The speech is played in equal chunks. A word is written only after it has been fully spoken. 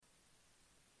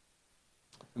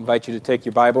I invite you to take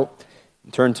your Bible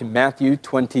and turn to Matthew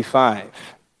 25.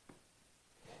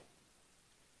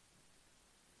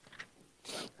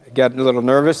 I got a little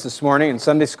nervous this morning in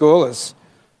Sunday school as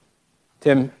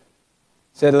Tim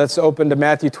said, let's open to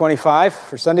Matthew 25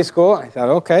 for Sunday school. I thought,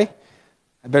 okay,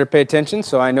 I better pay attention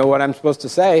so I know what I'm supposed to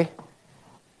say.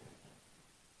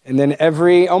 And then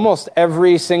almost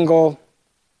every single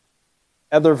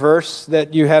other verse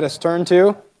that you had us turn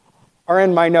to are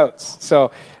in my notes.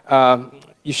 So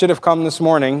you should have come this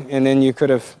morning, and then you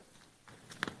could have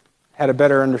had a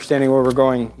better understanding where we're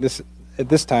going at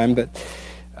this time. But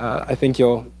I think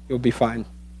you'll be fine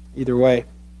either way.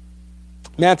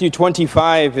 Matthew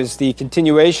 25 is the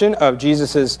continuation of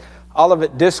Jesus'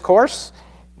 Olivet Discourse.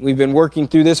 We've been working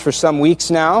through this for some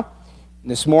weeks now.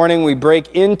 This morning we break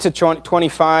into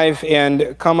 25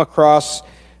 and come across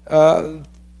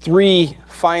three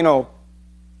final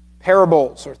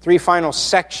parables or three final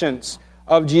sections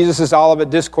of Jesus' Olivet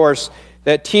Discourse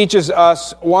that teaches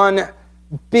us one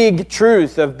big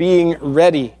truth of being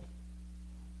ready.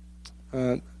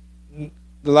 The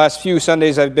last few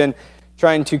Sundays I've been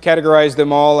trying to categorize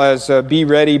them all as be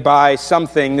ready by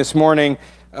something. This morning,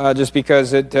 just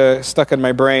because it stuck in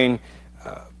my brain,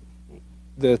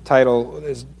 the title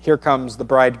is Here Comes the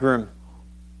Bridegroom.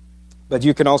 But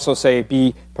you can also say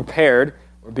be prepared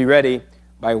or be ready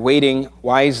by waiting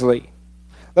wisely.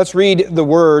 Let's read the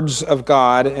words of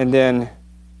God and then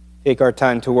take our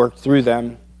time to work through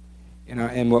them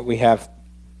and what we have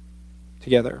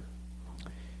together.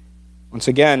 Once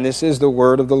again, this is the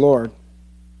word of the Lord.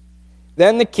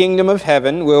 Then the kingdom of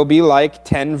heaven will be like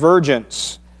 10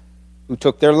 virgins who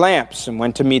took their lamps and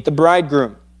went to meet the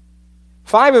bridegroom.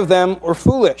 5 of them were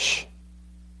foolish,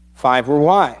 5 were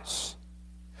wise.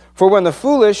 For when the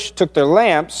foolish took their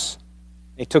lamps,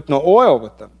 they took no oil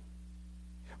with them.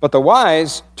 But the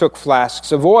wise took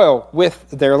flasks of oil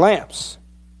with their lamps.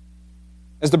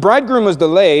 As the bridegroom was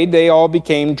delayed, they all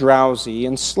became drowsy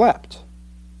and slept.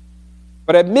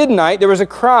 But at midnight there was a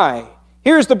cry,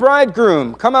 "Here's the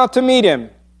bridegroom, come out to meet him."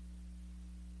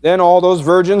 Then all those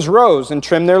virgins rose and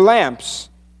trimmed their lamps.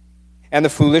 And the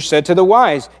foolish said to the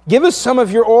wise, "Give us some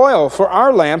of your oil, for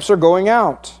our lamps are going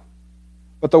out."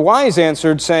 But the wise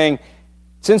answered, saying,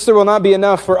 "Since there will not be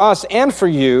enough for us and for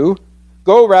you,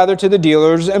 go rather to the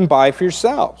dealers and buy for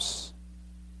yourselves."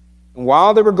 And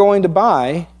while they were going to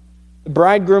buy, the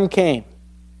bridegroom came,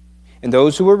 and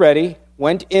those who were ready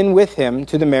went in with him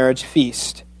to the marriage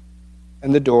feast,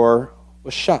 and the door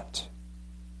was shut.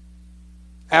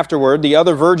 Afterward, the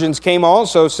other virgins came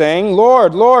also, saying,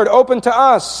 "Lord, Lord, open to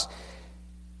us."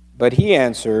 But he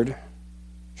answered,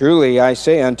 "Truly I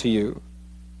say unto you,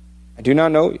 I do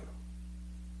not know you.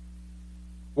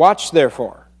 Watch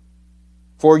therefore,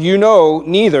 for you know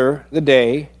neither the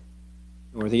day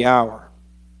nor the hour."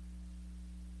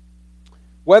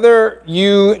 Whether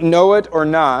you know it or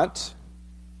not,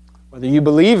 whether you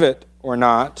believe it or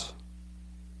not,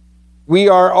 we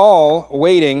are all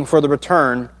waiting for the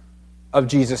return of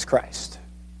Jesus Christ.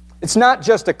 It's not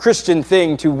just a Christian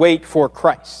thing to wait for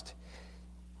Christ.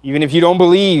 Even if you don't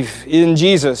believe in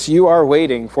Jesus, you are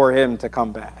waiting for him to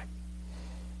come back.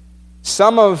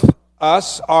 Some of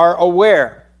us are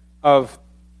aware of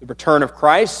the return of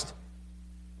Christ,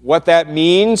 what that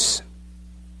means,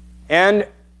 and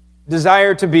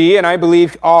desire to be, and I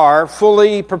believe are,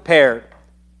 fully prepared,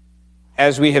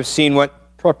 as we have seen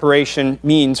what preparation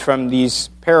means from these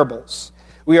parables.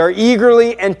 We are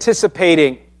eagerly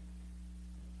anticipating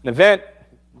an event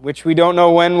which we don't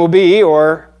know when will be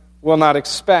or will not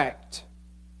expect.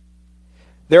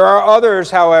 There are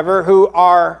others, however, who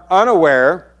are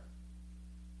unaware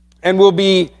and will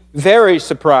be very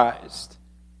surprised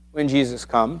when Jesus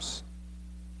comes,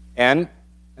 and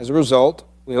as a result,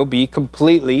 will be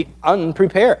completely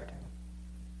unprepared.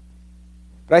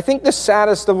 But I think the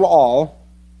saddest of all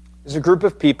is a group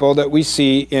of people that we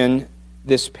see in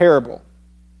this parable.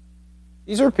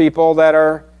 These are people that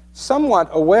are somewhat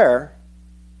aware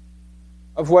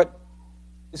of what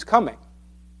is coming,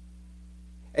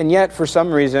 and yet for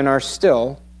some reason are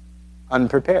still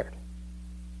unprepared.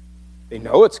 They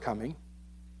know it's coming.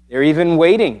 They're even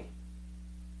waiting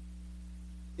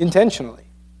intentionally,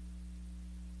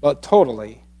 but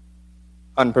totally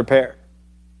unprepared.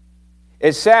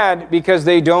 It's sad because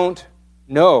they don't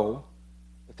know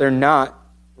that they're not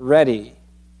ready.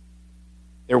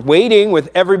 They're waiting with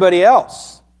everybody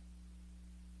else,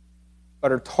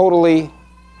 but are totally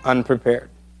unprepared.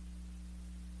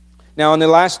 Now, in the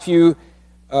last few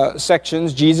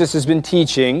sections, Jesus has been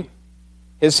teaching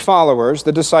his followers,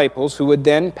 the disciples, who would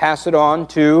then pass it on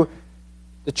to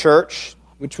the church,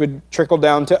 which would trickle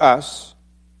down to us.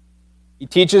 He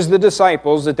teaches the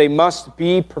disciples that they must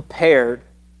be prepared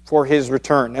for his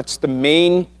return. That's the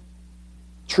main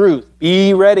truth.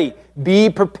 Be ready. Be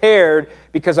prepared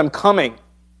because I'm coming.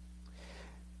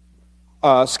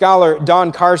 Scholar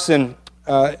Don Carson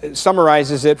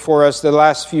summarizes it for us, the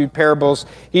last few parables.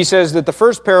 He says that the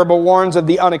first parable warns of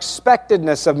the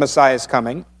unexpectedness of Messiah's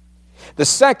coming. The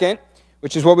second,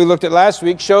 which is what we looked at last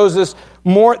week, shows us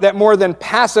that more than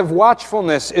passive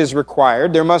watchfulness is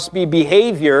required. There must be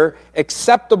behavior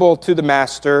acceptable to the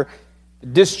master,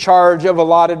 discharge of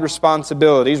allotted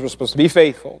responsibilities. We're supposed to be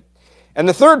faithful. And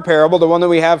the third parable, the one that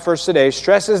we have first today,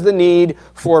 stresses the need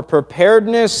for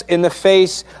preparedness in the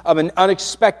face of an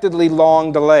unexpectedly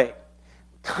long delay.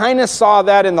 Kind of saw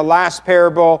that in the last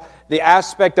parable. The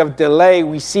aspect of delay,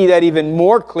 we see that even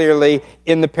more clearly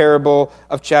in the parable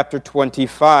of chapter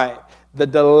 25. The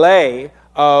delay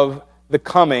of the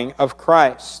coming of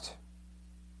Christ.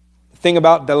 The thing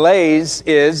about delays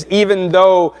is, even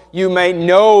though you may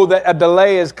know that a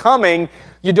delay is coming,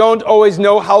 you don't always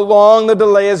know how long the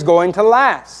delay is going to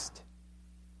last.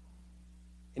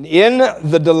 And in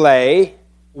the delay,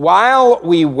 while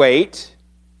we wait,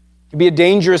 it can be a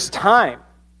dangerous time,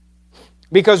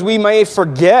 because we may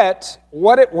forget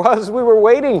what it was we were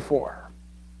waiting for.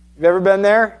 You've ever been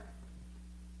there?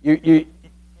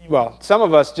 Well, some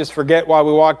of us just forget why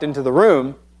we walked into the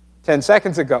room 10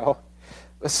 seconds ago.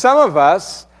 Some of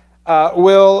us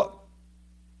will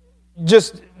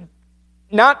just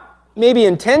not maybe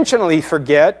intentionally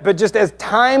forget, but just as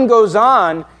time goes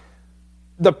on,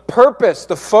 the purpose,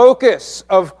 the focus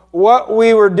of what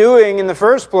we were doing in the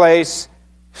first place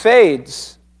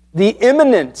fades. The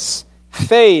imminence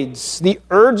fades. The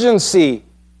urgency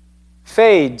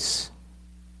fades.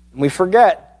 And we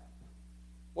forget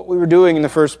what we were doing in the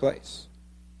first place.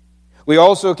 We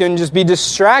also can just be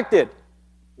distracted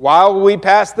while we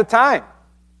pass the time,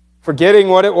 forgetting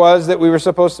what it was that we were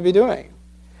supposed to be doing.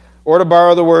 Or to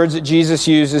borrow the words that Jesus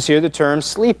uses here, the term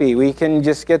sleepy. We can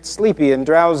just get sleepy and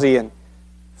drowsy and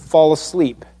fall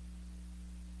asleep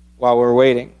while we're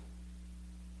waiting.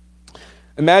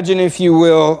 Imagine, if you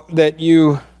will, that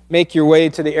you make your way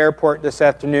to the airport this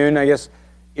afternoon. I guess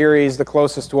Erie is the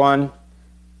closest one.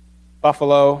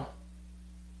 Buffalo,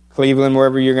 Cleveland,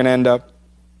 wherever you're going to end up.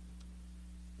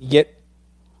 You get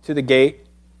to the gate,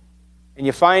 and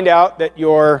you find out that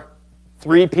your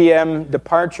 3 p.m.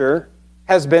 departure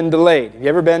has been delayed. Have you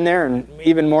ever been there? And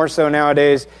even more so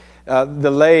nowadays,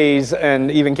 delays and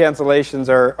even cancellations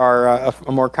are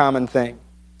a more common thing.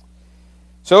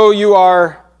 So you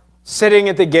are sitting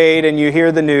at the gate and you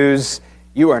hear the news.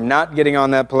 You are not getting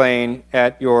on that plane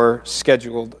at your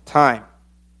scheduled time.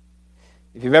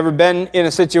 If you've ever been in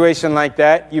a situation like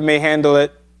that, you may handle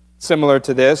it similar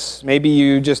to this. Maybe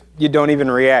you don't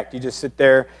even react. You just sit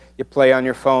there, you play on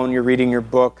your phone, you're reading your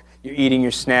book, you're eating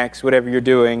your snacks, whatever you're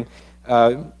doing.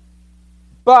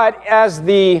 But as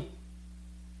the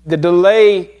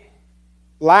delay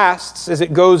lasts, as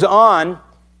it goes on,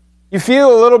 you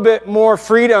feel a little bit more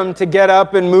freedom to get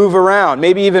up and move around.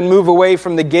 Maybe even move away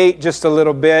from the gate just a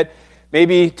little bit.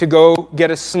 Maybe to go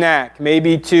get a snack.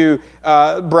 Maybe to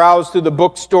browse through the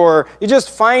bookstore. You're just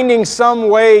finding some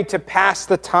way to pass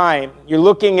the time. You're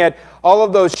looking at all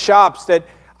of those shops that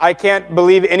I can't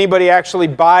believe anybody actually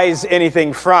buys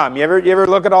anything from. You ever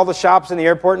look at all the shops in the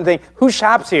airport and think, who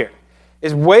shops here?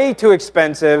 It's way too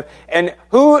expensive. And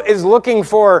who is looking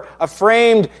for a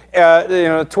framed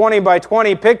 20 by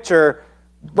 20 picture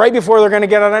right before they're going to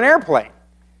get on an airplane?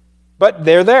 But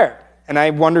they're there. And I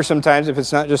wonder sometimes if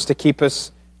it's not just to keep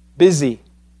us busy.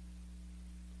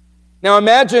 Now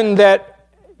imagine that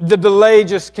the delay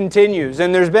just continues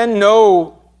and there's been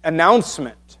no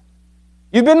announcement.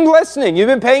 You've been listening, you've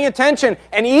been paying attention,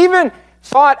 and even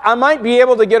thought I might be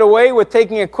able to get away with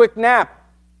taking a quick nap.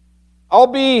 I'll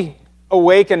be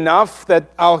awake enough that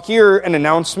I'll hear an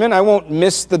announcement. I won't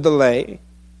miss the delay.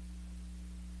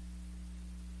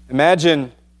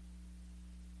 Imagine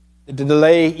the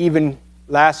delay even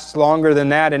lasts longer than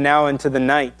that and now into the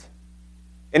night.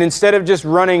 And instead of just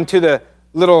running to the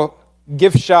little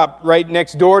gift shop right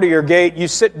next door to your gate, you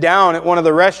sit down at one of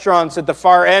the restaurants at the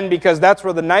far end because that's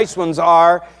where the nice ones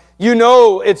are. You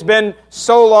know it's been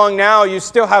so long now, you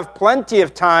still have plenty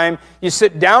of time. You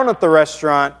sit down at the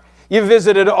restaurant. You've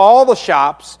visited all the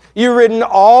shops. You've ridden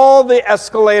all the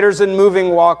escalators and moving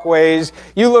walkways.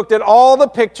 You looked at all the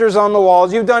pictures on the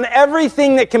walls. You've done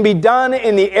everything that can be done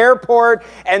in the airport,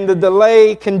 and the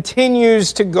delay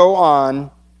continues to go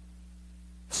on.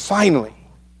 Finally,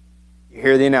 you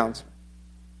hear the announcement.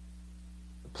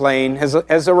 The plane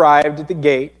has arrived at the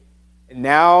gate, and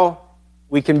now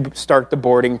we can start the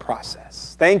boarding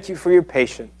process. Thank you for your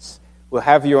patience. We'll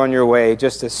have you on your way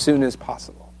just as soon as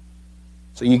possible.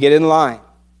 So you get in line.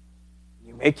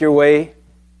 You make your way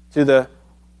to the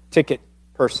ticket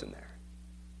person there.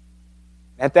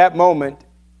 At that moment,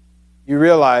 you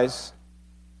realize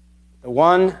the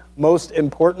one most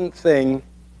important thing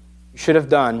you should have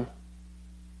done,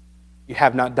 you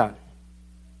have not done.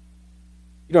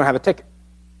 You don't have a ticket.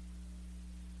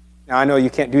 Now, I know you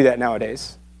can't do that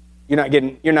nowadays. You're not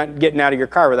getting out of your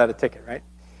car without a ticket, right?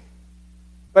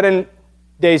 But in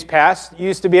days past, you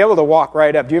used to be able to walk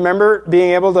right up. Do you remember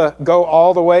being able to go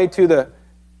all the way to the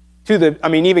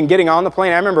even getting on the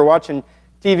plane? I remember watching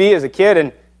TV as a kid,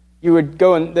 and you would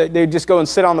go and they'd just go and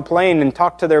sit on the plane and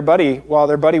talk to their buddy while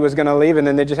their buddy was going to leave, and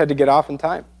then they just had to get off in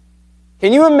time.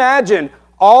 Can you imagine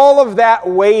all of that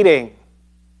waiting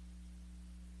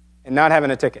and not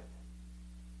having a ticket?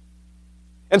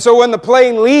 And so when the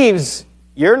plane leaves,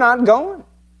 you're not going.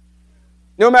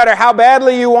 No matter how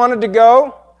badly you wanted to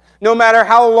go, no matter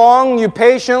how long you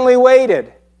patiently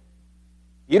waited,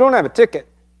 you don't have a ticket.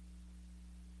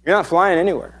 You're not flying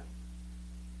anywhere.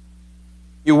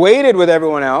 You waited with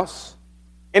everyone else,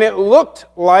 and it looked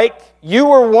like you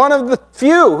were one of the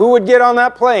few who would get on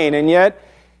that plane, and yet,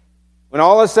 when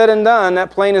all is said and done,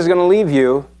 that plane is going to leave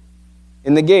you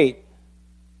in the gate,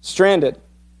 stranded.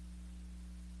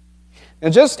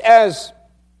 And just as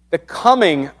the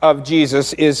coming of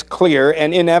Jesus is clear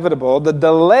and inevitable, the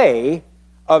delay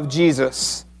of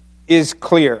Jesus is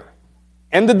clear.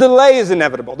 And the delay is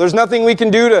inevitable. There's nothing we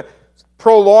can do to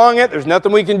prolong it. There's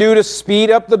nothing we can do to speed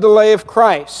up the delay of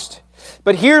Christ.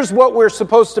 But here's what we're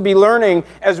supposed to be learning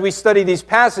as we study these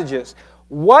passages.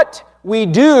 What we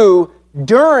do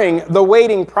during the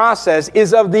waiting process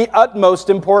is of the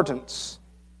utmost importance.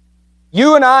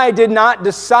 You and I did not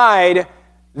decide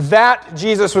that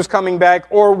Jesus was coming back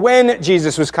or when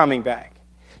Jesus was coming back.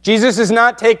 Jesus is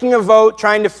not taking a vote,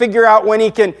 trying to figure out when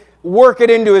he can work it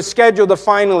into his schedule to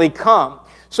finally come.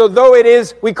 So though it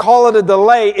is, we call it a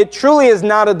delay, it truly is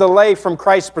not a delay from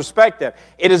Christ's perspective.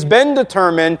 It has been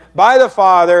determined by the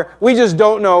Father, we just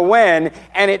don't know when,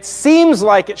 and it seems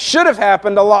like it should have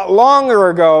happened a lot longer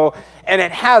ago, and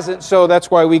it hasn't, so that's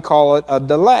why we call it a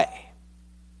delay.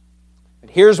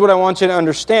 And here's what I want you to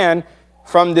understand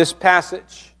from this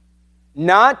passage.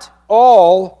 Not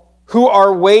all who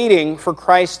are waiting for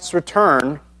Christ's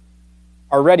return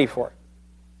are ready for it.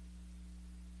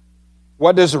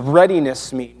 What does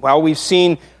readiness mean? Well, we've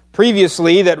seen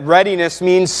previously that readiness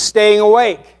means staying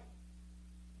awake.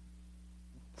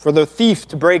 For the thief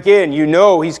to break in, you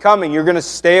know he's coming, you're going to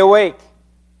stay awake.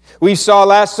 We saw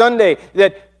last Sunday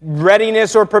that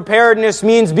readiness or preparedness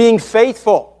means being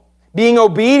faithful, being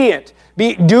obedient,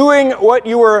 doing what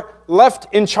you were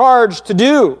left in charge to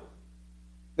do.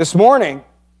 This morning,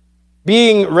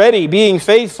 being ready, being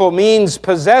faithful means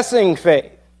possessing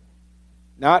faith,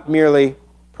 not merely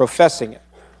professing it.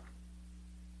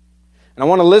 And I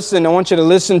want you to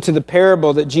listen to the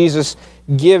parable that Jesus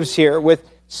gives here with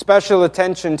special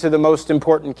attention to the most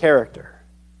important character,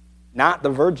 not the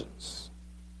virgins,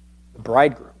 the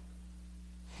bridegroom.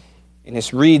 And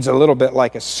this reads a little bit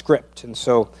like a script, and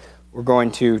so we're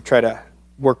going to try to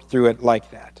work through it like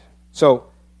that. So,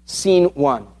 scene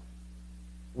 1,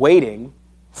 waiting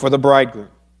for the bridegroom.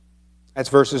 That's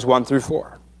verses 1 through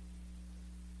 4.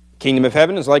 The kingdom of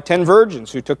heaven is like 10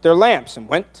 virgins who took their lamps and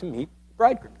went to meet the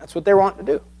bridegroom. That's what they wanted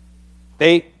to do.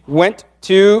 They went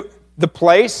to the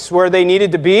place where they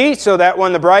needed to be so that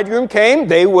when the bridegroom came,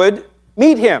 they would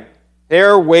meet him.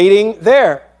 They're waiting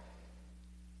there.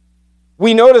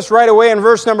 We notice right away in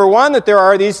verse number 1 that there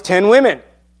are these 10 women.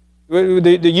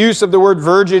 The use of the word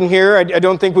virgin here, I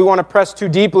don't think we want to press too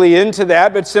deeply into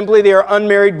that, but simply they are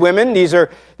unmarried women. These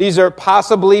are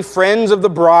possibly friends of the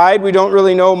bride. We don't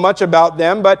really know much about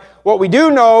them, but what we do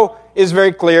know is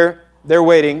very clear. They're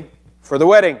waiting for the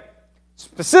wedding.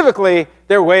 Specifically,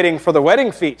 they're waiting for the wedding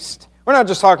feast. We're not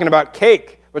just talking about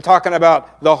cake. We're talking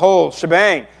about the whole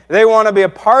shebang. They want to be a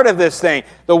part of this thing.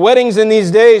 The weddings in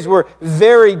these days were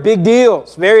very big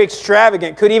deals, very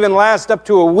extravagant, could even last up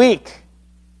to a week.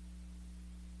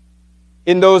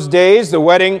 In those days, the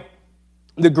wedding,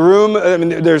 the groom,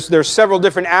 there's several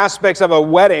different aspects of a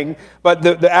wedding, but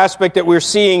the aspect that we're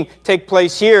seeing take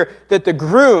place here, that the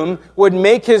groom would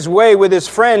make his way with his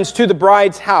friends to the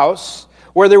bride's house,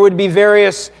 where there would be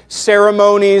various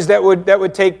ceremonies that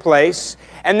would take place.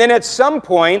 And then at some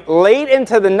point, late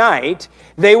into the night,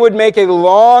 they would make a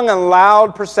long and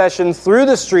loud procession through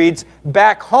the streets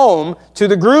back home to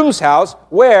the groom's house,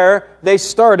 where they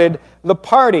started the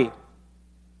party.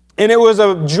 And it was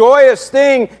a joyous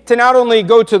thing to not only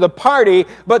go to the party,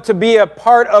 but to be a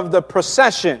part of the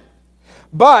procession.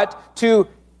 But to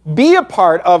be a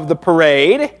part of the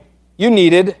parade, you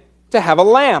needed to have a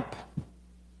lamp.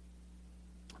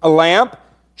 A lamp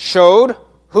showed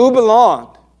who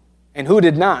belonged and who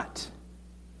did not.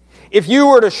 If you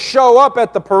were to show up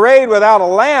at the parade without a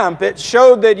lamp, it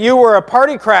showed that you were a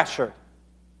party crasher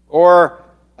or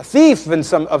a thief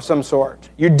of some sort.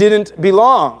 You didn't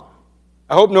belong.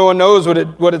 I hope no one knows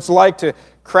what it's like to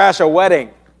crash a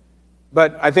wedding.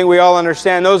 But I think we all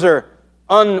understand those are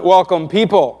unwelcome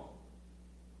people.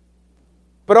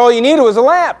 But all you needed was a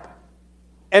lamp,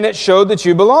 and it showed that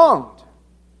you belonged.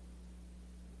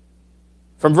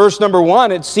 From verse number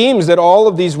 1, it seems that all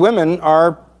of these women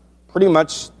are pretty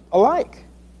much alike.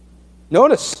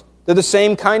 Notice, they're the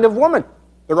same kind of woman.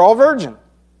 They're all virgin.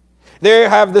 They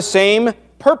have the same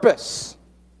purpose,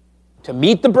 to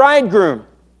meet the bridegroom.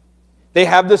 They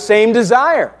have the same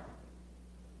desire,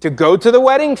 to go to the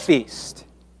wedding feast.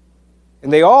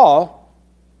 And they all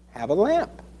have a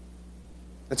lamp.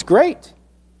 That's great.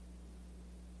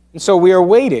 And so we are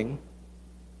waiting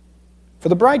for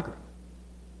the bridegroom.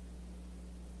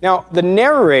 Now, the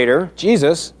narrator,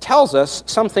 Jesus, tells us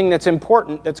something that's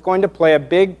important that's going to play a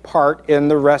big part in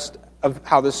the rest of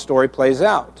how this story plays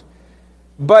out.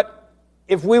 But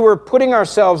if we were putting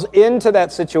ourselves into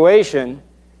that situation,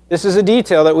 this is a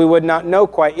detail that we would not know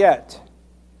quite yet.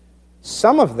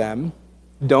 Some of them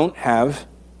don't have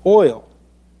oil.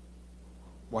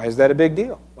 Why is that a big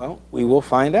deal? Well, we will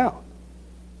find out.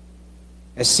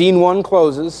 As scene 1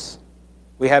 closes,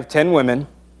 we have 10 women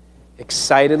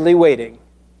excitedly waiting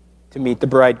to meet the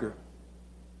bridegroom.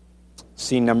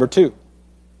 Scene number 2.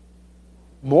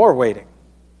 More waiting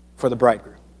for the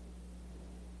bridegroom.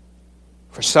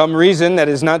 For some reason that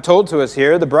is not told to us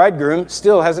here, the bridegroom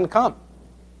still hasn't come.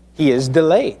 He is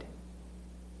delayed.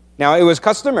 Now, it was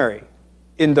customary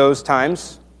in those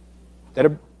times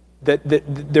that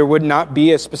there would not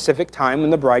be a specific time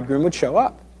when the bridegroom would show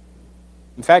up.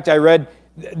 In fact, I read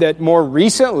that more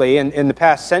recently, in the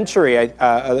past century,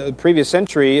 the previous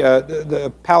century,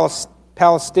 the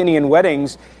Palestinian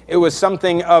weddings, it was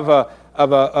something of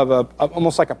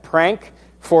almost like a prank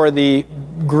for the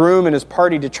groom and his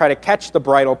party to try to catch the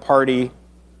bridal party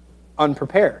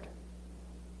unprepared,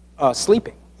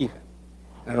 sleeping even.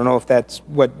 I don't know if that's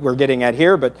what we're getting at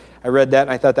here, but I read that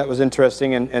and I thought that was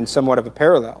interesting and somewhat of a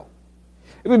parallel.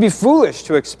 It would be foolish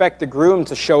to expect the groom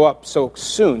to show up so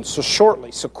soon, so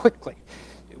shortly, so quickly.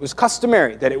 It was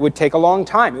customary that it would take a long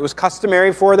time. It was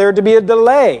customary for there to be a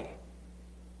delay.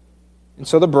 And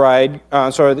so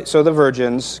the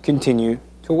virgins continue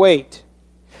to wait.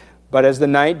 But as the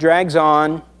night drags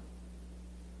on,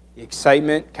 the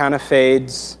excitement kind of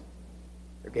fades.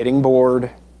 They're getting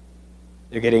bored.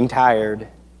 They're getting tired.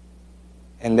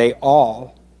 And they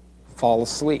all fall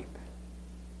asleep,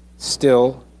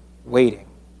 still waiting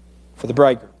for the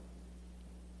bridegroom.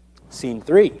 Scene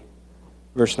 3,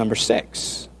 verse number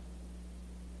 6.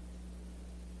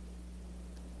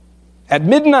 At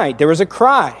midnight there was a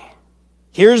cry,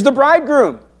 "Here's the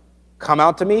bridegroom, come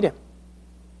out to meet him."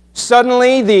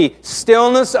 Suddenly the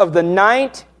stillness of the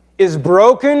night is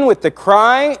broken with the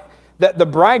cry that the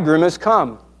bridegroom has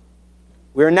come.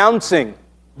 We're announcing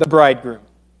the bridegroom.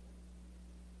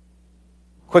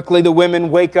 Quickly the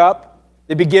women wake up.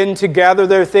 They begin to gather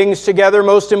their things together,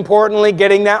 most importantly,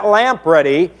 getting that lamp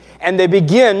ready, and they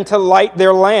begin to light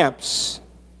their lamps.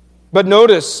 But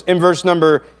notice in verse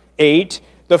number 8,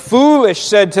 the foolish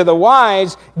said to the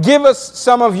wise, "Give us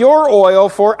some of your oil,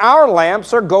 for our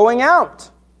lamps are going out."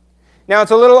 Now,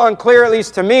 it's a little unclear, at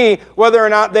least to me, whether or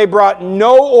not they brought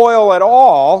no oil at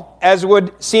all, as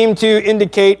would seem to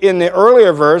indicate in the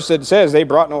earlier verse that says they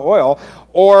brought no oil,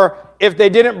 or if they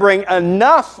didn't bring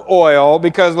enough oil,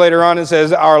 because later on it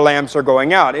says our lamps are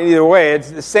going out. Either way, it's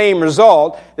the same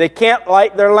result. They can't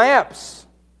light their lamps.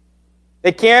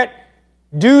 They can't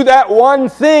do that one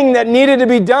thing that needed to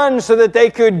be done so that they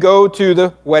could go to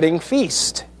the wedding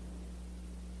feast.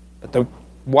 But the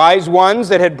wise ones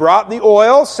that had brought the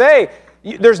oil say,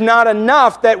 "There's not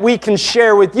enough that we can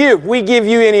share with you. If we give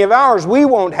you any of ours, we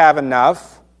won't have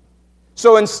enough.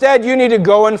 So instead, you need to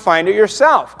go and find it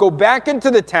yourself. Go back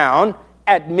into the town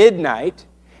at midnight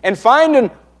and find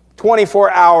a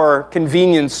 24-hour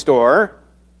convenience store,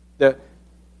 the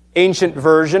ancient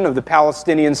version of the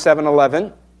Palestinian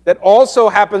 7-Eleven, that also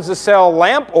happens to sell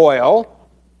lamp oil,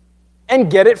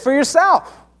 and get it for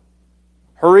yourself.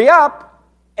 Hurry up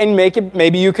and make it.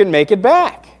 Maybe you can make it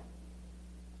back."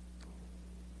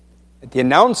 At the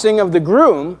announcing of the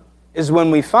groom is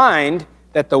when we find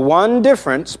that the one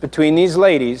difference between these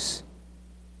ladies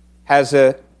has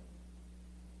a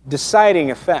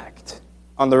deciding effect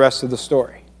on the rest of the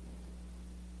story.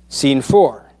 Scene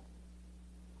 4,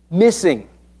 missing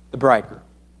the bridegroom.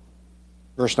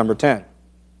 Verse number 10.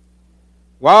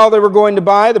 While they were going to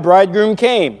buy, the bridegroom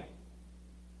came.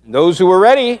 And those who were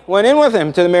ready went in with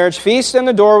him to the marriage feast, and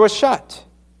the door was shut.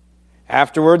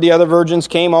 Afterward, the other virgins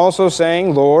came also,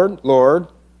 saying, Lord, Lord,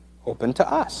 open to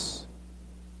us.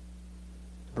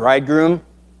 The bridegroom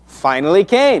finally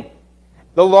came.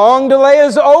 The long delay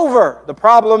is over. The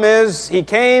problem is he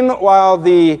came while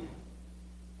the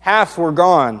half were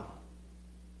gone,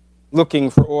 looking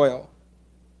for oil.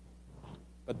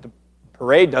 But the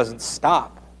parade doesn't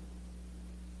stop.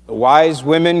 The wise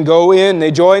women go in,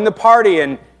 they join the party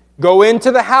and go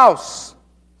into the house,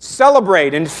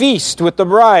 celebrate and feast with the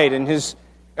bride and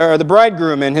the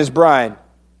bridegroom and his bride.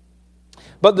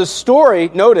 But the story,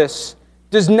 notice,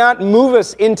 does not move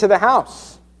us into the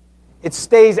house. It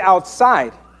stays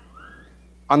outside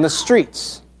on the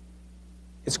streets.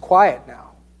 It's quiet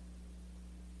now.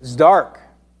 It's dark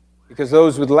because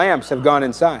those with lamps have gone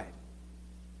inside.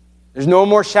 There's no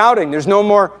more shouting. There's no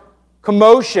more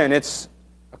commotion. It's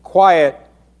a quiet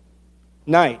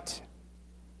night.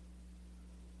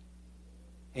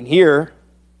 And here,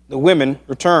 the women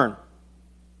return.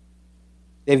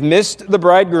 They've missed the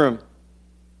bridegroom.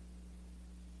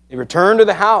 They return to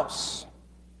the house,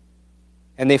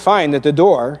 and they find that the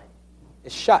door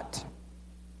is shut.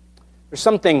 There's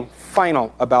something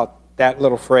final about that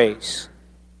little phrase.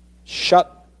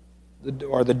 Shut the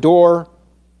door. The door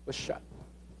was shut.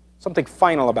 Something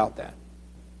final about that.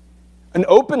 An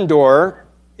open door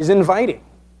is inviting,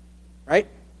 right?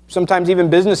 Sometimes even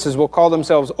businesses will call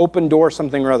themselves open door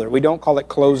something or other. We don't call it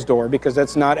closed door because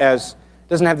doesn't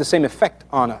have the same effect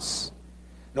on us.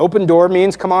 An open door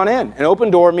means come on in. An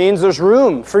open door means there's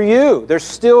room for you. There's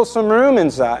still some room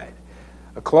inside.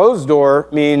 A closed door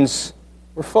means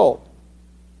we're full.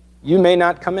 You may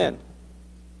not come in.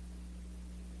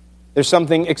 There's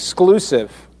something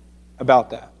exclusive about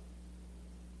that.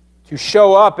 To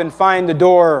show up and find the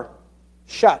door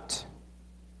shut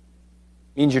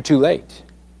means you're too late.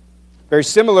 Very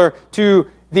similar to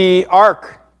the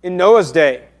ark in Noah's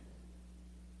day.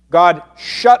 God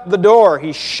shut the door.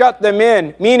 He shut them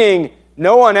in, meaning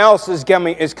no one else is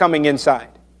coming inside.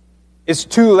 It's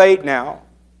too late now.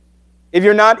 If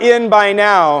you're not in by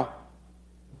now,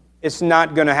 it's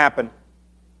not going to happen.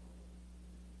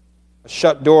 A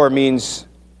shut door means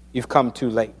you've come too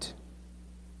late.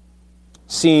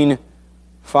 Scene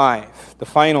 5, the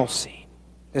final scene.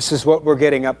 This is what we're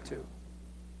getting up to.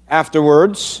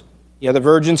 Afterwards, the other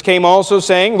virgins came also,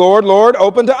 saying, Lord, Lord,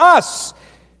 open to us.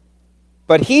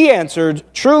 But he answered,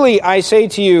 Truly I say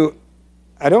to you,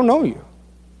 I don't know you.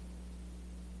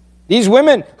 These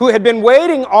women who had been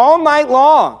waiting all night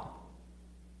long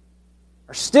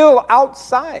are still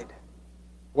outside,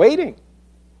 waiting,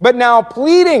 but now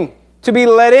pleading to be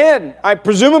let in,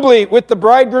 presumably with the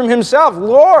bridegroom himself.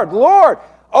 Lord, Lord,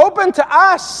 open to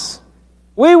us.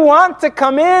 We want to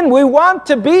come in. We want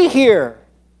to be here.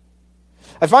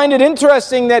 I find it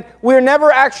interesting that we're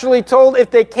never actually told if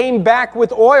they came back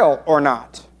with oil or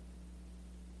not.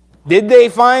 Did they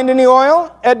find any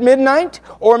oil at midnight?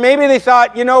 Or maybe they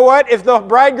thought, you know what, if the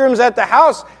bridegroom's at the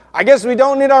house, I guess we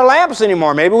don't need our lamps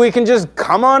anymore. Maybe we can just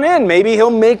come on in. Maybe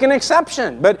he'll make an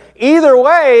exception. But either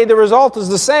way, the result is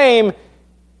the same.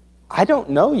 I don't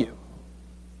know you.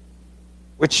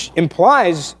 Which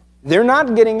implies they're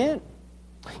not getting in.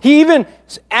 He even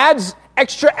adds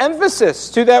extra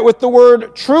emphasis to that with the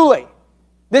word truly.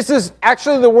 This is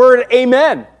actually the word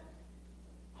amen.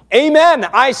 Amen.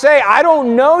 I say, I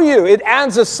don't know you. It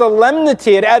adds a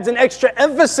solemnity. It adds an extra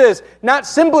emphasis. Not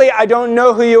simply, I don't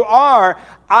know who you are.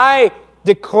 I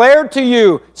declare to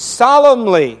you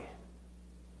solemnly,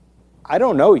 I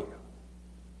don't know you.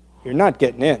 You're not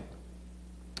getting in.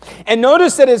 And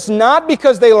notice that it's not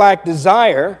because they lack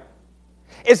desire.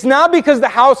 It's not because the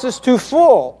house is too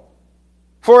full.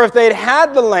 For if they'd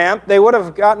had the lamp, they would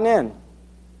have gotten in.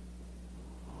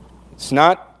 It's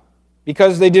not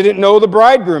because they didn't know the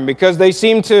bridegroom, because they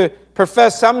seem to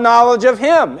profess some knowledge of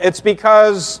him. It's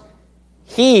because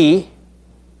he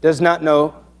does not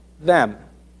know them.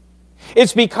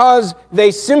 It's because they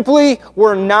simply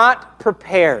were not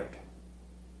prepared.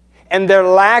 And their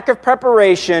lack of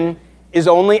preparation is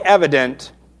only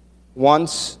evident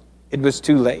once it was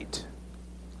too late.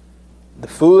 The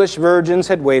foolish virgins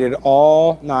had waited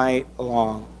all night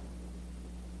long,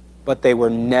 but they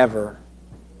were never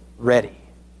ready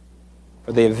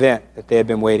for the event that they had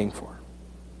been waiting for.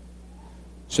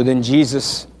 So then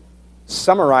Jesus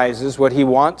summarizes what he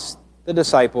wants the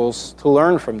disciples to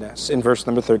learn from this in verse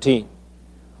number 13.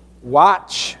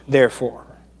 Watch, therefore,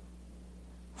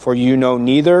 for you know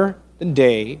neither the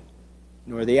day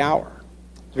nor the hour.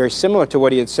 It's very similar to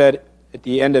what he had said at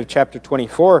the end of chapter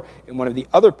 24 in one of the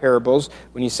other parables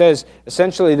when he says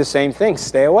essentially the same thing.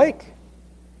 Stay awake.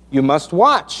 You must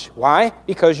watch. Why?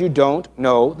 Because you don't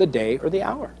know the day or the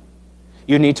hour.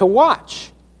 You need to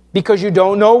watch. because you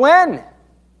don't know when.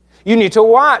 You need to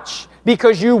watch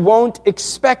because you won't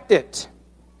expect it.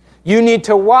 You need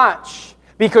to watch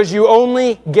because you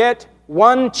only get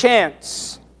one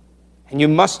chance, and you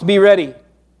must be ready.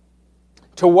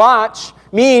 To watch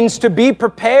means to be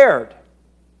prepared.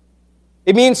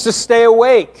 It means to stay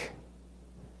awake.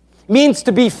 It means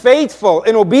to be faithful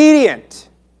and obedient.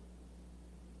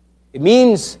 It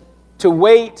means to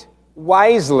wait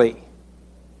wisely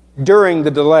during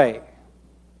the delay.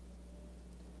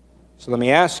 So let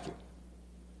me ask you,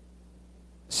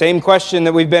 same question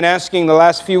that we've been asking the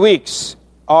last few weeks.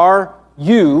 Are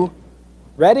you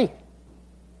ready?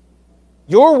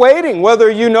 You're waiting whether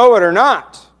you know it or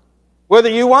not. Whether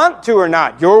you want to or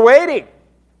not, you're waiting.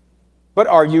 But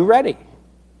are you ready?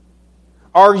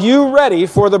 Are you ready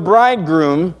for the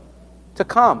bridegroom to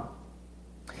come?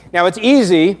 Now, it's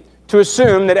easy to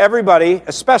assume that everybody,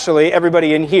 especially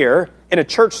everybody in here, in a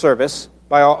church service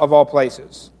of all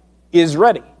places, is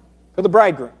ready for the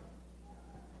bridegroom.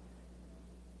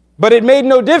 But it made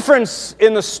no difference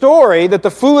in the story that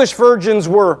the foolish virgins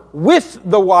were with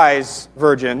the wise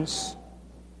virgins,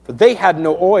 for they had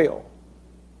no oil.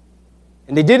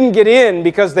 And they didn't get in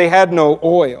because they had no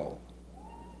oil.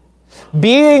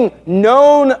 Being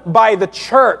known by the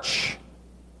church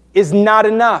is not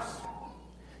enough.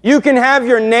 You can have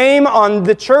your name on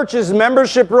the church's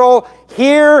membership roll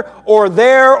here or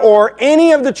there or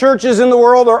any of the churches in the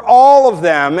world or all of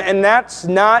them, and that's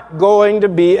not going to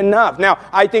be enough. Now,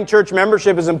 I think church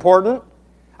membership is important.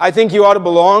 I think you ought to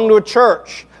belong to a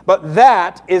church, but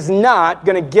that is not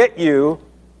going to get you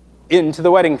into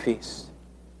the wedding feast.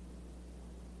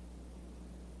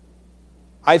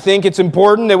 I think it's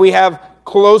important that we have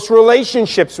close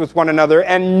relationships with one another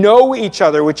and know each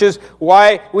other, which is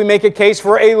why we make a case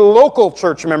for a local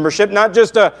church membership, not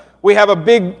just we have a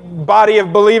big body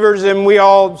of believers and we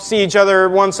all see each other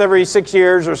once every 6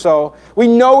 years or so. We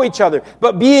know each other.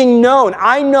 But being known,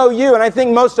 I know you, and I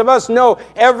think most of us know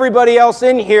everybody else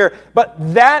in here, but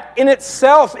that in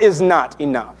itself is not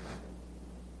enough.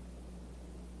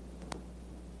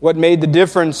 What made the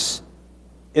difference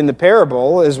in the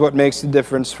parable is what makes the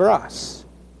difference for us.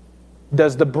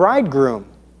 Does the bridegroom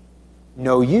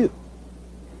know you?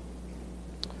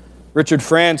 Richard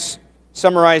France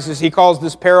summarizes, he calls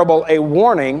this parable a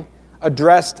warning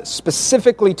addressed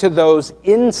specifically to those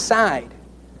inside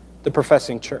the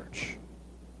professing church.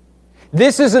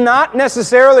 This is not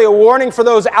necessarily a warning for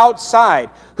those outside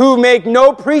who make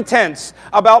no pretense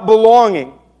about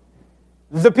belonging.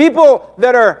 The people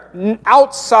that are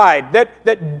outside,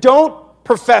 that don't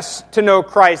profess to know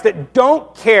Christ, that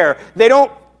don't care,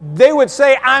 they would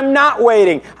say, I'm not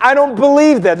waiting. I don't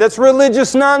believe that. That's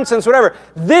religious nonsense, whatever.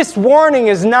 This warning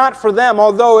is not for them,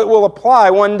 although it will apply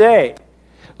one day.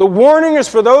 The warning is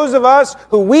for those of us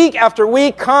who week after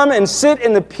week come and sit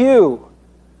in the pew.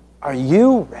 Are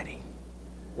you ready?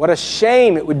 What a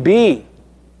shame it would be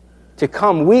to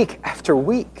come week after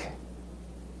week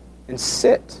and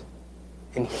sit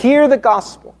and hear the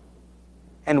gospel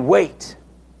and wait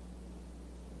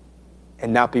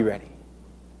and not be ready,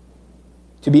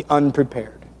 to be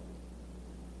unprepared.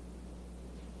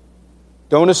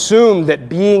 Don't assume that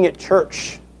being at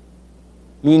church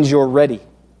means you're ready.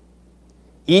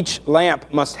 Each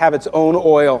lamp must have its own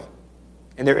oil,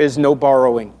 and there is no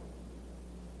borrowing.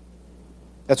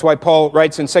 That's why Paul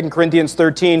writes in 2 Corinthians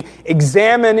 13,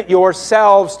 examine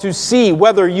yourselves to see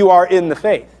whether you are in the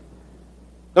faith.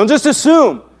 Don't just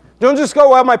assume. Don't just go,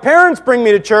 well, my parents bring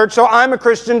me to church, so I'm a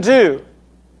Christian too.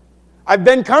 I've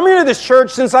been coming to this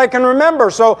church since I can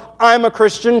remember, so I'm a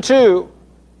Christian too.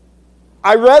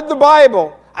 I read the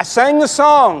Bible. I sang the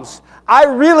songs. I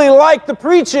really like the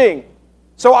preaching,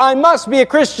 so I must be a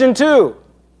Christian too.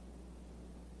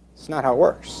 It's not how it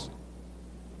works.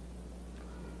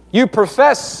 You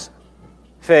profess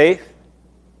faith.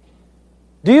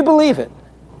 Do you believe it?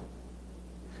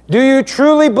 Do you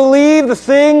truly believe the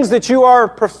things that you are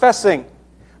professing?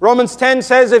 Romans 10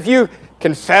 says if you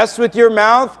confess with your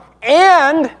mouth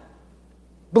and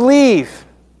believe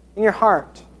in your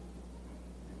heart.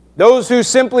 Those who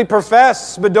simply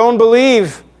profess but don't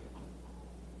believe,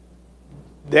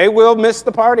 they will miss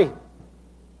the party.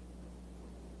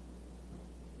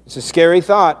 It's a scary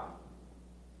thought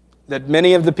that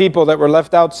many of the people that were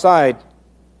left outside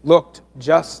looked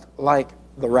just like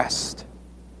the rest.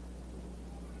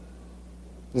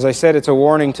 As I said, it's a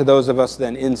warning to those of us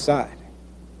then inside.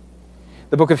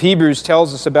 The book of Hebrews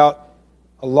tells us about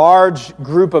a large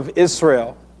group of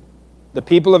Israel, the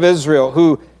people of Israel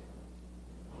who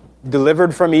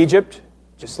delivered from Egypt,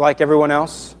 just like everyone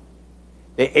else.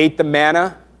 They ate the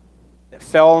manna that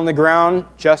fell on the ground,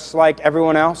 just like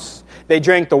everyone else. They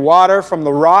drank the water from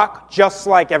the rock just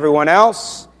like everyone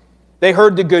else. They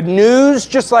heard the good news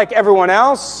just like everyone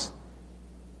else.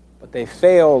 But they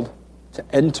failed to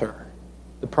enter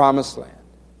the promised land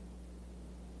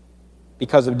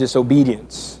because of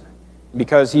disobedience.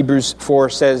 Because Hebrews 4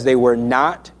 says they were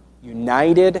not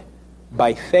united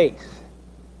by faith.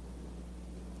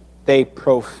 They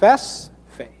profess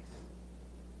faith.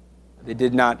 They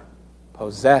did not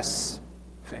possess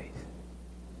faith.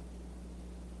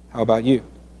 How about you?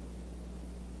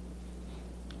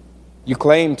 You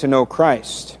claim to know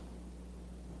Christ,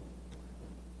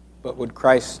 but would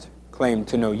Christ claim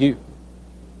to know you?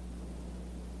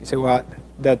 You say, well,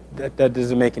 that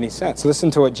doesn't make any sense.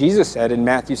 Listen to what Jesus said in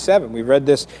Matthew 7. We read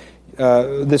this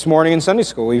this morning in Sunday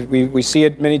school. We see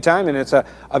it many times, and it's a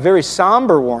very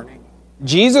somber warning.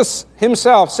 Jesus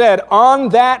himself said, on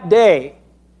that day,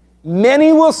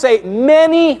 many will say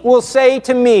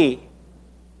to me,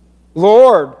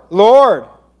 Lord, Lord.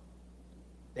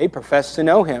 They profess to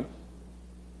know him.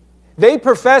 They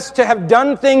profess to have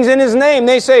done things in his name.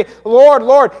 They say, Lord,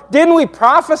 Lord, didn't we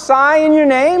prophesy in your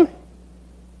name?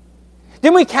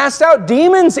 Didn't we cast out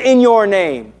demons in your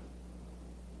name?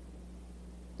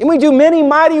 Didn't we do many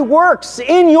mighty works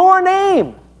in your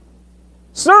name?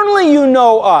 Certainly you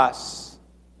know us.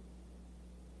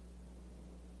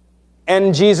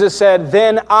 And Jesus said,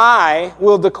 then I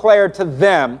will declare to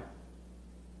them,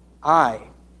 I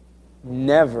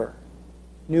never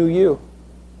knew you.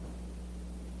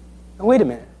 Now wait a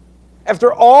minute.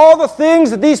 After all the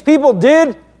things that these people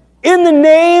did in the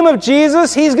name of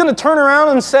Jesus, he's going to turn around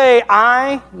and say,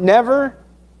 I never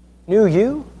knew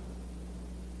you?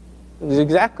 This is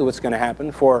exactly what's going to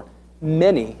happen for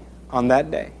many on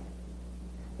that day.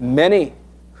 Many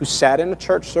who sat in a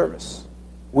church service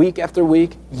week after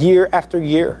week, year after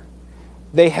year.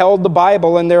 They held the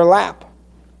Bible in their lap.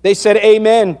 They said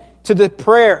amen to the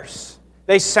prayers.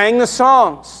 They sang the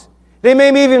songs. They may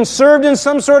have even served in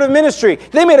some sort of ministry.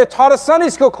 They may have taught a Sunday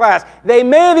school class. They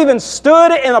may have even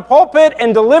stood in a pulpit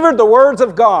and delivered the words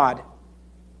of God.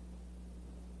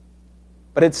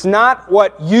 But it's not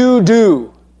what you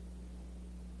do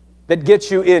that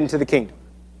gets you into the kingdom.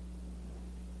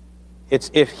 It's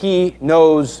if he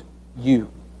knows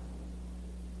you.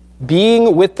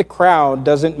 Being with the crowd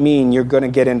doesn't mean you're going to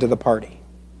get into the party.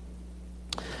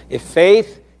 If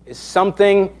faith is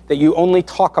something that you only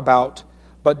talk about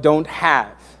but don't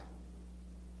have,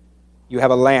 you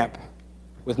have a lamp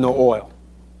with no oil.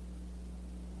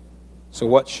 So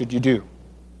what should you do?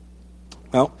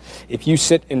 Well, if you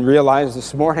sit and realize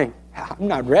this morning, I'm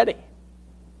not ready.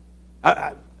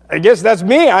 I guess that's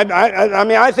me. I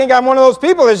mean, I think I'm one of those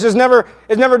people. It's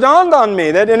never dawned on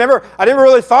me that I never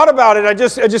really thought about it. I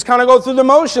just kind of go through the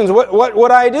motions. What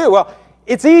would I do? Well,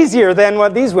 it's easier than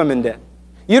what these women did.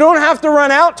 You don't have to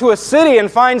run out to a city and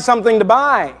find something to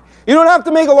buy. You don't have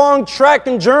to make a long trek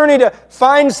and journey to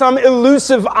find some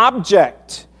elusive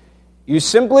object. You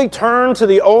simply turn to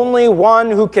the only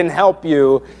one who can help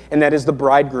you, and that is the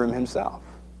bridegroom himself.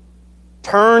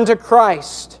 Turn to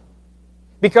Christ.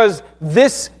 Because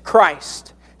this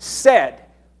Christ said,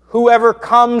 whoever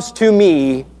comes to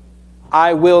me,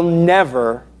 I will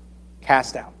never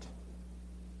cast out.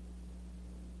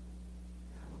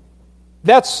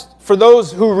 That's for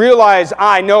those who realize,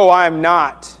 I know I'm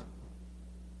not.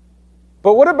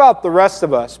 But what about the rest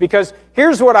of us? Because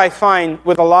here's what I find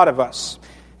with a lot of us.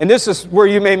 And this is where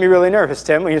you made me really nervous,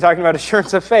 Tim, when you're talking about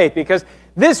assurance of faith. Because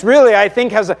this really, I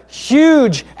think, has a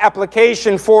huge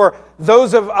application for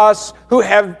those of us who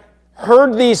have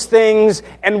heard these things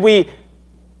and we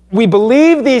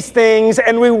believe these things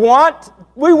and we want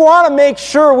to make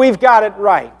sure we've got it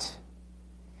right.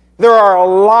 There are a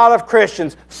lot of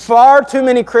Christians, far too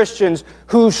many Christians,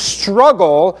 who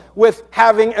struggle with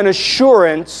having an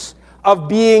assurance of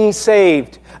being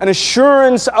saved, an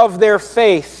assurance of their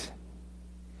faith.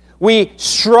 We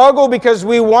struggle because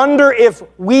we wonder if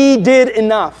we did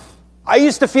enough. I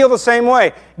used to feel the same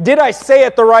way. Did I say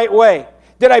it the right way?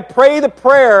 Did I pray the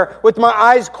prayer with my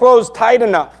eyes closed tight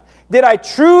enough? Did I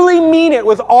truly mean it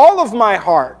with all of my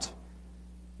heart?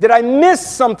 Did I miss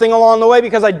something along the way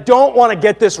because I don't want to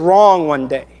get this wrong one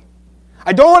day?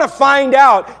 I don't want to find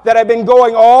out that I've been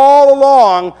going all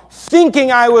along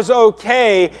thinking I was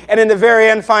okay, and in the very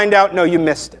end find out, no, you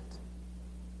missed it.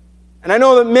 And I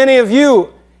know that many of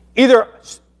you either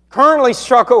currently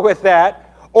struggle with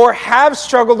that or have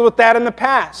struggled with that in the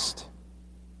past.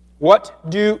 What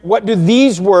do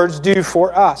these words do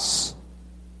for us?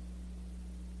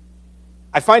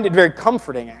 I find it very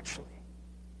comforting, actually,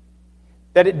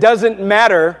 that it doesn't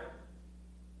matter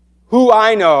who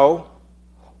I know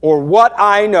or what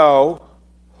I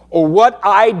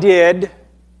did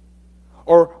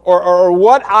or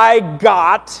what I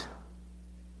got.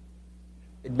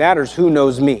 It matters who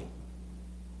knows me.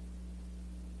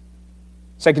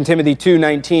 2 Timothy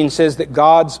 2:19 says that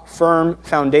God's firm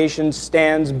foundation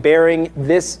stands bearing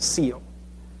this seal: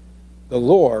 the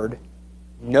Lord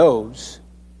knows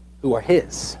who are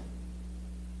His.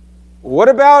 What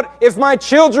about if my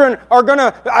children are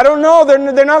I don't know,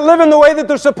 they're not living the way that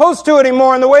they're supposed to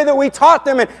anymore and the way that we taught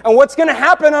them, and what's going to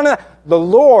happen on that? The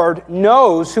Lord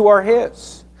knows who are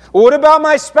His. What about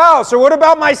my spouse, or what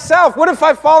about myself? What if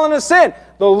I fall into sin?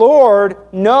 The Lord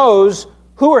knows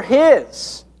who are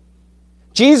His.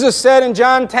 Jesus said in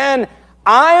John 10,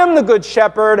 I am the good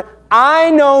shepherd.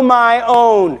 I know my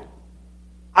own.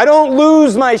 I don't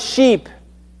lose my sheep.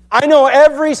 I know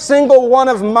every single one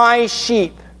of my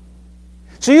sheep.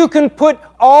 So you can put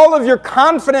all of your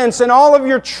confidence and all of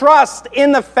your trust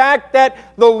in the fact that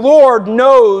the Lord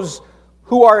knows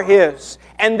who are His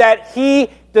and that He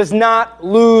does not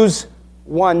lose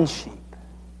one sheep.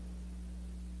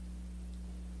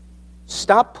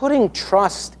 Stop putting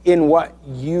trust in what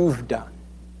you've done.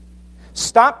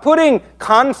 Stop putting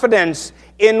confidence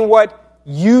in what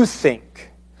you think,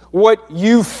 what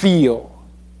you feel,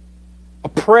 a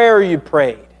prayer you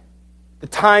prayed, the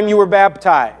time you were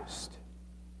baptized,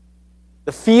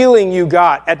 the feeling you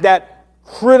got at that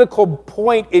critical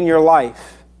point in your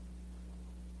life.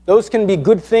 Those can be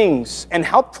good things and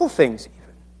helpful things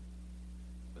even.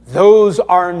 Those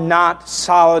are not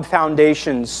solid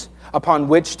foundations upon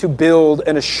which to build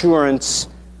an assurance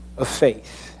of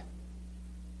faith.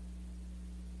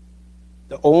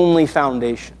 The only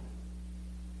foundation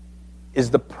is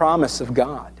the promise of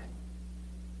God.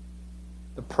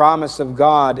 The promise of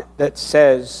God that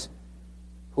says,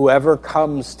 whoever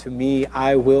comes to me,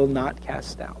 I will not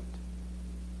cast out.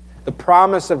 The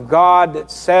promise of God that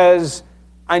says,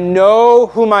 I know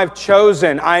whom I've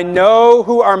chosen. I know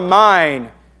who are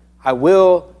mine. I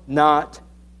will not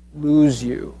lose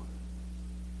you.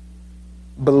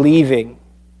 Believing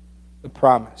the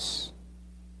promise.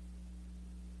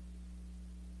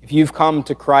 If you've come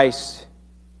to Christ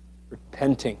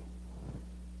repenting,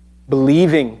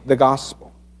 believing the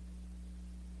gospel,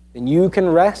 then you can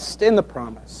rest in the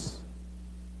promise.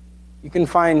 You can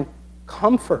find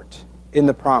comfort in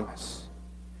the promise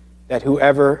that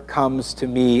whoever comes to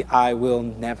me, I will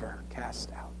never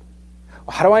cast out.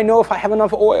 Well, how do I know if I have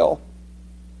enough oil?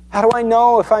 How do I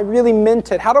know if I really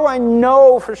meant it? How do I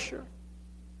know for sure?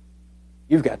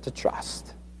 You've got to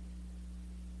trust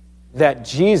that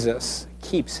Jesus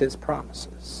keeps His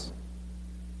promises.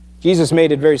 Jesus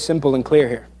made it very simple and clear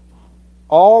here.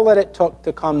 All that it took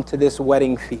to come to this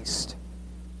wedding feast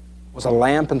was a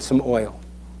lamp and some oil.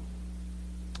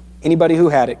 Anybody who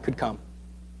had it could come.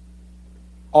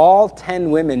 All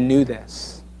 10 women knew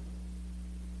this.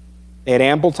 They had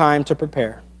ample time to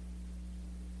prepare,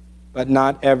 but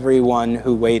not everyone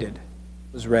who waited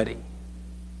was ready.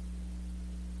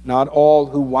 Not all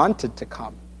who wanted to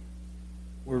come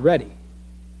were ready.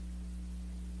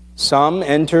 Some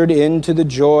entered into the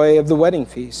joy of the wedding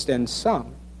feast, and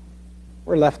some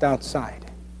were left outside.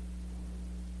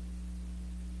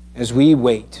 As we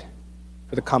wait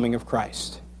for the coming of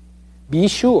Christ, be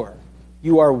sure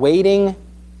you are waiting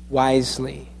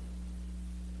wisely,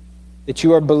 that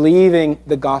you are believing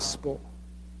the gospel,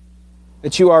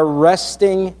 that you are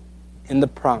resting in the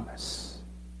promise.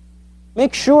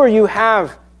 Make sure you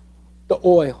have the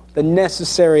oil, the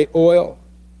necessary oil.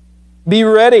 Be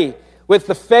ready with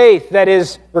the faith that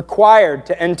is required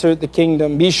to enter the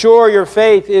kingdom. Be sure your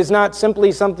faith is not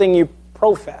simply something you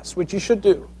profess, which you should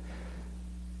do,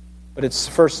 but it's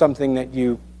first something that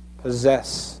you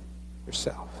possess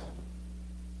yourself.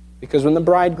 Because when the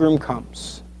bridegroom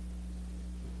comes,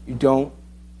 you don't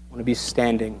want to be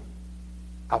standing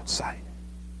outside.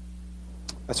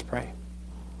 Let's pray.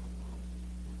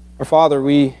 Our Father,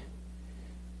 we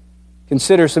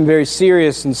consider some very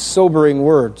serious and sobering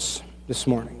words this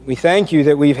morning. We thank you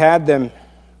that we've had them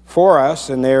for us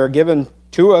and they are given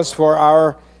to us for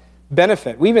our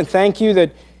benefit. We even thank you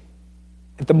that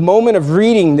at the moment of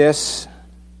reading this,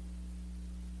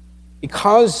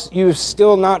 because you've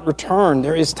still not returned,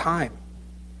 there is time.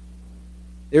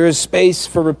 There is space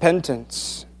for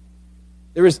repentance.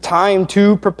 There is time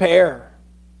to prepare.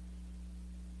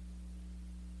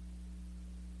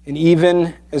 And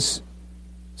even as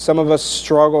some of us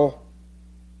struggle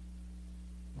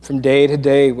from day to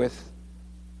day with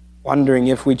wondering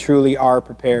if we truly are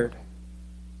prepared,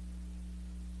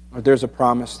 Lord, there's a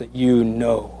promise that you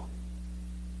know.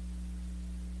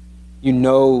 You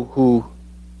know who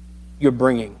you're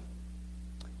bringing.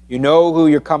 You know who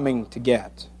you're coming to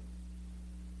get.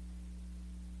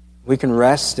 We can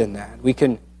rest in that. We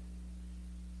can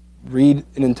read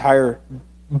an entire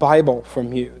Bible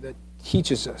from you that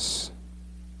teaches us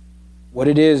what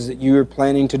it is that you are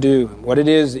planning to do, and what it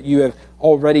is that you have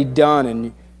already done,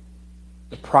 and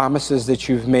the promises that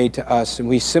you've made to us. And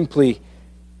we simply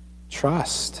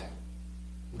trust,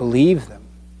 believe them.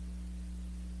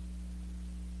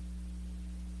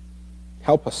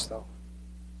 Help us, though.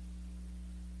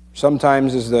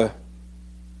 Sometimes, as the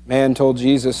man told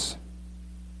Jesus,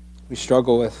 we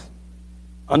struggle with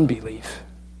unbelief.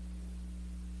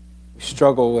 We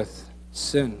struggle with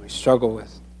sin. We struggle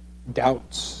with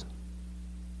doubts.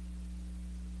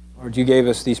 Lord, you gave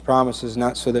us these promises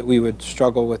not so that we would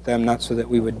struggle with them, not so that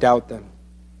we would doubt them,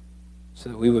 so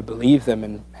that we would believe them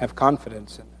and have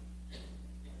confidence in them.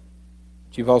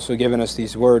 But you've also given us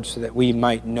these words so that we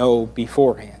might know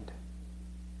beforehand,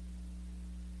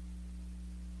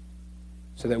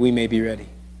 so that we may be ready.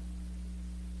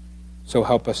 So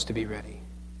help us to be ready.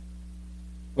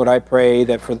 Lord, I pray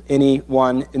that for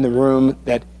anyone in the room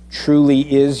that truly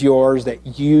is yours,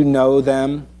 that you know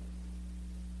them,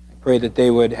 I pray that they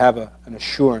would have an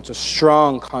assurance, a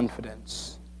strong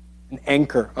confidence, an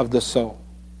anchor of the soul,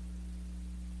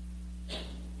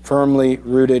 firmly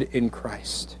rooted in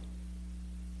Christ,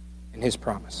 in his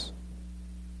promise.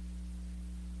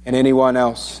 And anyone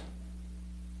else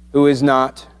who is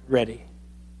not ready,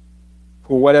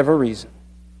 for whatever reason,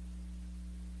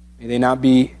 may they not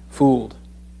be fooled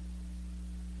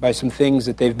by some things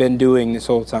that they've been doing this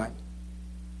whole time.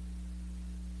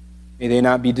 May they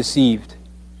not be deceived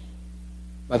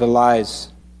by the lies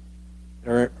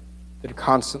that are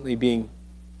constantly being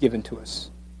given to us.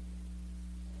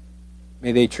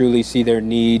 May they truly see their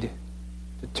need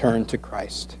to turn to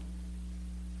Christ,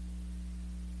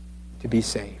 to be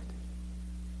saved,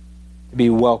 to be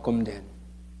welcomed in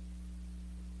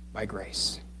by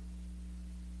grace.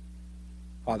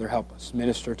 Father, help us.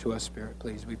 Minister to us, Spirit,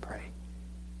 please, we pray.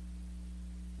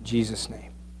 In Jesus'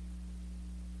 name,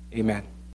 amen.